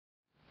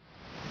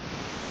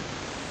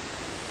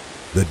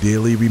The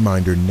Daily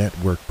Reminder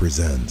Network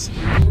presents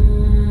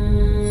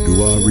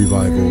Dua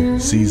Revival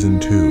Season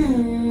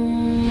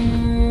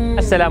 2.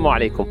 Assalamu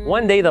alaikum.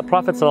 One day the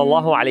Prophet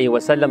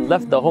ﷺ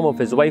left the home of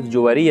his wife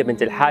Juwariya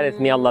bint al-Harith,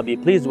 may Allah be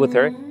pleased with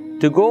her,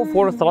 to go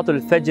for Salatul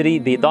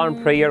Fajr, the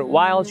dawn prayer,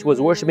 while she was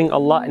worshipping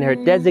Allah in her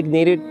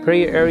designated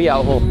prayer area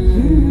at home.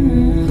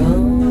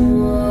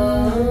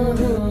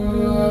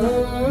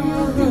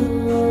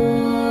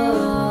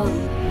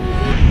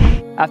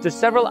 After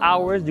several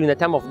hours during the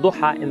time of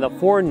Duha in the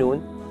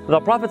forenoon, the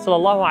Prophet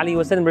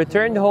ﷺ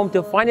returned home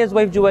to find his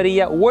wife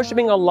Juwariya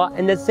worshipping Allah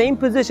in the same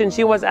position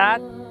she was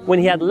at when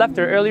he had left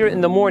her earlier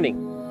in the morning.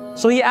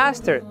 So he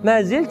asked her,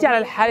 "Ma zilti ala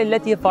al-hal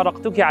allati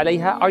faraqtuki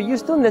alayha?" Are you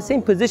still in the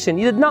same position?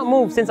 You did not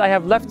move since I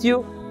have left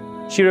you?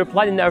 She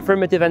replied in the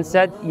affirmative and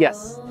said,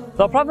 "Yes."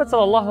 The Prophet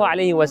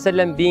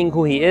ﷺ, being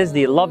who he is,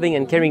 the loving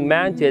and caring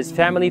man to his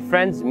family,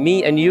 friends,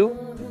 me and you,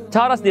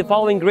 taught us the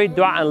following great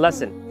dua and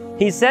lesson.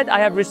 He said, "I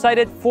have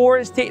recited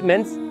 4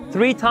 statements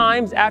 3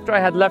 times after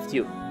I had left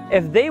you.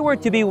 If they were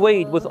to be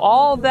weighed with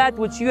all that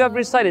which you have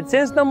recited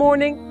since the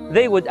morning,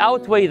 they would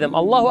outweigh them."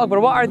 Allahu Akbar.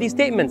 What are these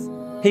statements?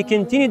 He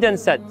continued and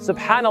said,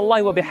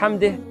 "Subhanallah wa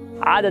bihamdih,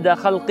 adada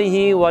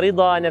khalqihi wa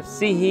rida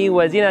nafsihi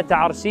wa zinata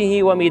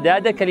arshihi wa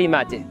midada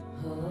kalimatih."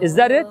 Is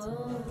that it?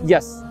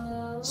 Yes.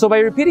 So by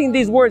repeating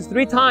these words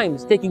 3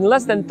 times, taking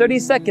less than 30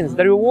 seconds,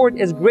 the reward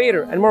is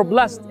greater and more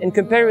blessed in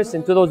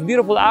comparison to those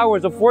beautiful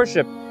hours of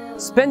worship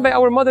spent by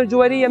our mother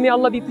Juwariya, may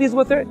Allah be pleased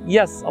with her?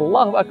 Yes,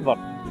 Allahu Akbar.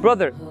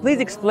 Brother, please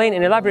explain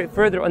and elaborate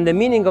further on the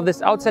meaning of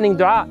this outstanding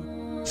dua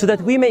so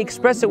that we may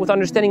express it with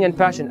understanding and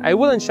passion. I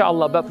will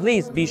inshallah, but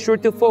please be sure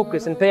to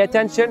focus and pay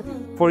attention,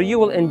 for you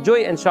will enjoy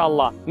it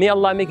inshallah. May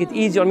Allah make it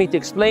easy on me to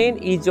explain,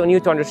 easy on you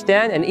to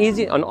understand, and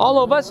easy on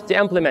all of us to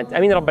implement.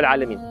 Ameen Rabbil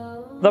Alameen.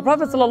 The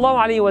Prophet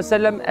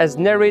ﷺ, as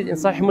narrated in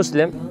Sahih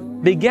Muslim,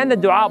 began the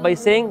dua by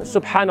saying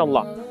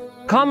Subhanallah,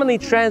 commonly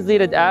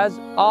translated as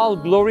all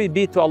glory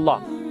be to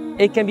Allah.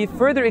 It can be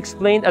further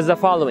explained as the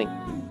following: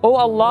 O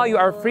Allah, you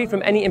are free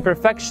from any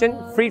imperfection,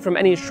 free from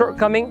any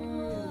shortcoming,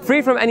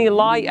 free from any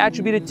lie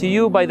attributed to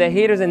you by the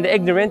haters and the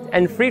ignorant,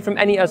 and free from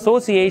any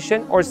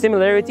association or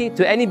similarity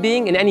to any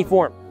being in any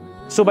form.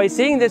 So by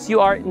saying this, you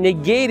are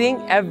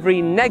negating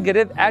every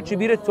negative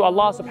attributed to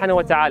Allah subhanahu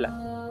wa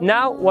ta'ala.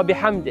 Now, wa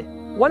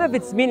bihamdih. One of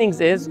its meanings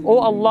is, O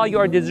Allah, you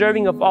are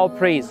deserving of all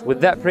praise.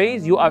 With that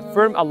praise, you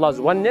affirm Allah's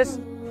oneness,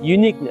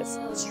 uniqueness,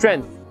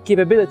 strength,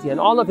 capability, and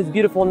all of his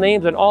beautiful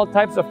names and all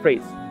types of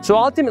praise. So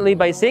ultimately,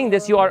 by saying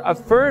this, you are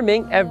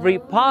affirming every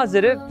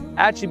positive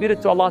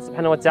attributed to Allah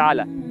subhanahu wa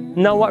ta'ala.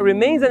 Now what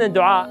remains in the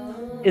dua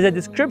is a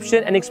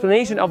description and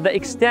explanation of the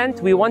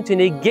extent we want to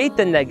negate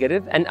the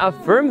negative and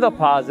affirm the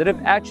positive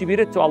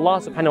attributed to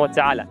Allah subhanahu wa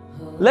ta'ala.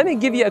 Let me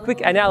give you a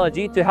quick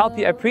analogy to help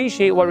you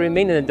appreciate what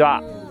remains in the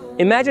dua.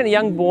 Imagine a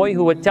young boy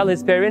who would tell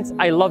his parents,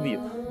 "I love you."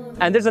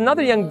 And there's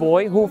another young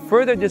boy who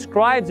further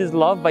describes his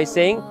love by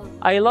saying,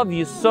 "I love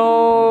you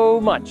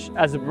so much,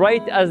 as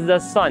bright as the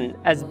sun,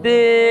 as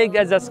big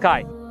as the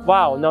sky."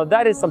 Wow, now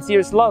that is some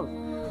serious love.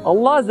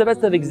 Allah is the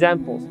best of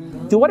examples.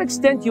 To what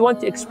extent you want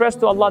to express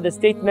to Allah the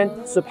statement,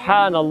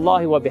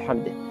 Subhanallah wa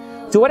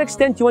bihamdih? To what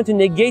extent you want to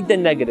negate the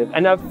negative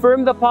and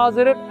affirm the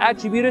positive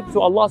attributed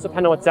to Allah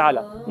subhanahu wa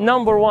ta'ala?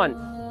 Number 1,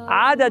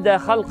 adada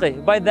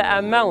khalqih, by the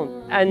amount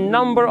and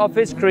number of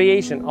his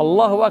creation.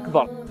 Allahu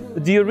Akbar.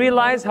 Do you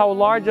realize how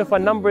large of a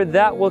number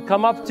that will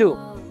come up to?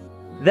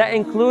 That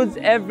includes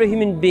every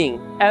human being,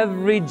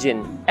 every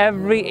jinn,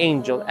 every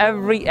angel,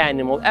 every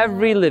animal,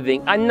 every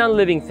living and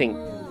non-living thing,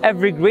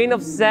 every grain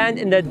of sand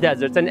in the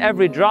deserts and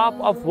every drop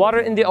of water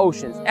in the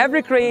oceans,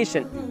 every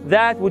creation,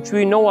 that which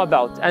we know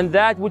about and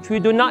that which we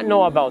do not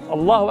know about.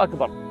 Allahu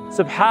Akbar.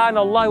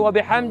 Subhanallah wa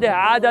bihamdih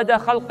adada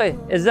khalqih.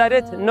 Is that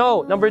it?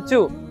 No. Number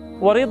 2,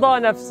 wa rida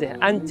nafsih,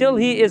 until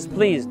he is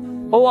pleased.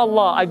 O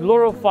Allah, I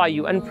glorify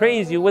you and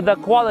praise you with the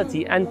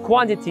quality and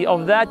quantity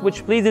of that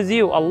which pleases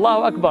you.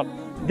 Allahu Akbar.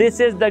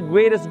 This is the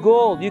greatest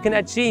goal you can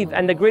achieve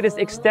and the greatest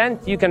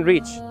extent you can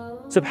reach.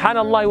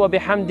 Subhanallah wa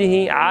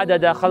bihamdihi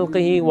adada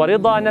khalqihi wa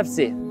rida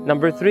nafsih.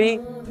 Number 3,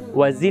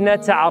 wa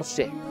zinata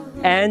arshih,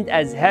 and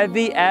as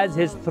heavy as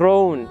his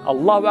throne.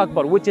 Allahu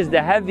Akbar, which is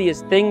the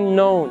heaviest thing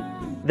known.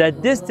 The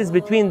distance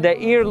between the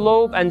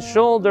earlobe and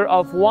shoulder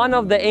of one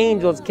of the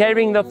angels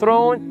carrying the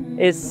throne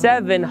is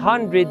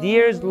 700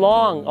 years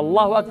long.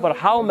 Allahu Akbar,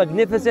 how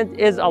magnificent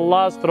is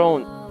Allah's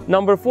throne.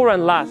 Number 4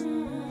 and last,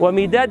 wa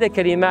midada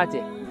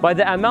kalimatih, by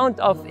the amount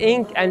of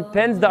ink and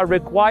pens that are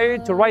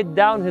required to write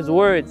down his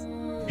words,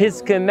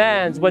 his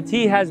commands, what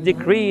he has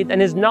decreed,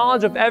 and his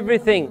knowledge of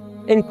everything,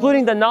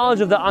 including the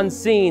knowledge of the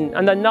unseen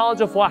and the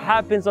knowledge of what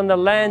happens on the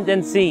land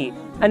and sea,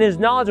 and his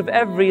knowledge of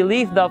every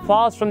leaf that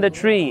falls from the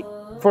tree.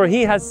 For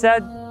he has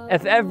said,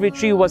 if every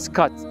tree was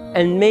cut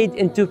and made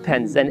into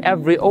pens, and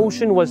every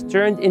ocean was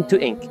turned into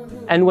ink,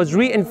 and was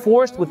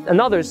reinforced with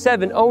another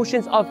 7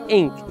 oceans of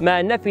ink, مَا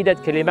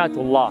نَفِدَتْ كَلِمَاتُ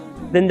اللَّهِ,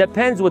 then the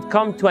pens would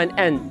come to an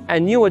end,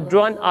 and you would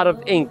run out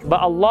of ink, but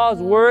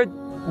Allah's word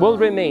will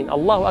remain.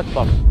 Allahu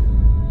Akbar.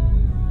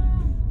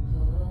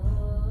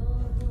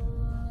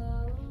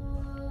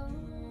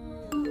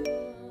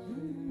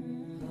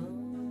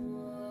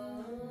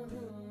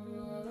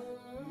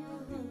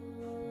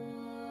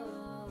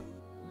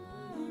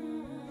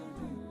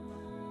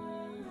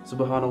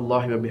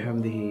 Subhanallah wa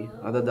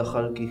bihamdihi adada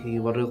khalqihi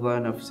wa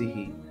ridha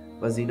nafsihi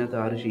wa zinata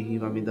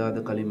arshihi wa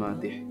midada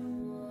kalimatih.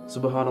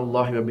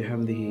 Subhanallah wa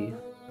bihamdihi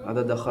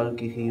adada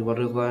khalqihi wa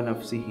ridha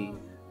nafsihi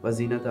wa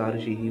zinata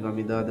arshihi wa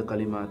midada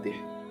kalimatih.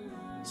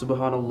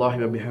 Subhanallah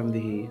wa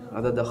bihamdihi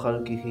adada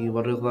khalqihi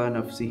wa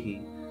ridha nafsihi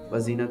wa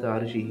zinata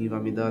arshihi wa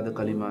midada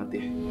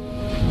kalimatih.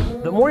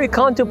 The more you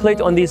contemplate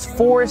on these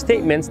 4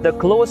 statements, the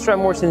closer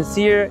and more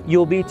sincere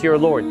you'll be to your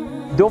Lord.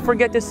 Don't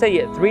forget to say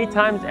it 3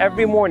 times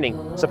every morning.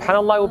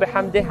 Subhanallah wa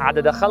bihamdih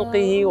adada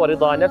khalqihi wa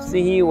ridha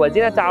nafsihi wa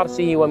zinata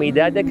arshihi wa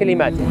midada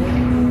kalimatih.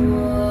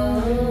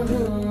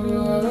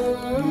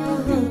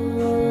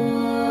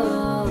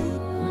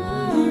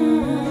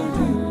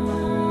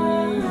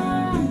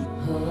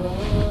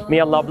 May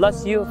Allah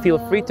bless you. Feel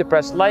free to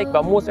press like,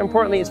 but most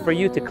importantly is for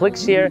you to click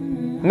share.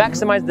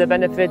 Maximize the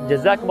benefit.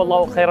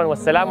 Jazakumullahu khairan.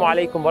 Wassalamu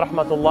alaikum wa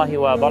rahmatullahi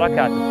wa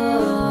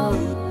barakatuh.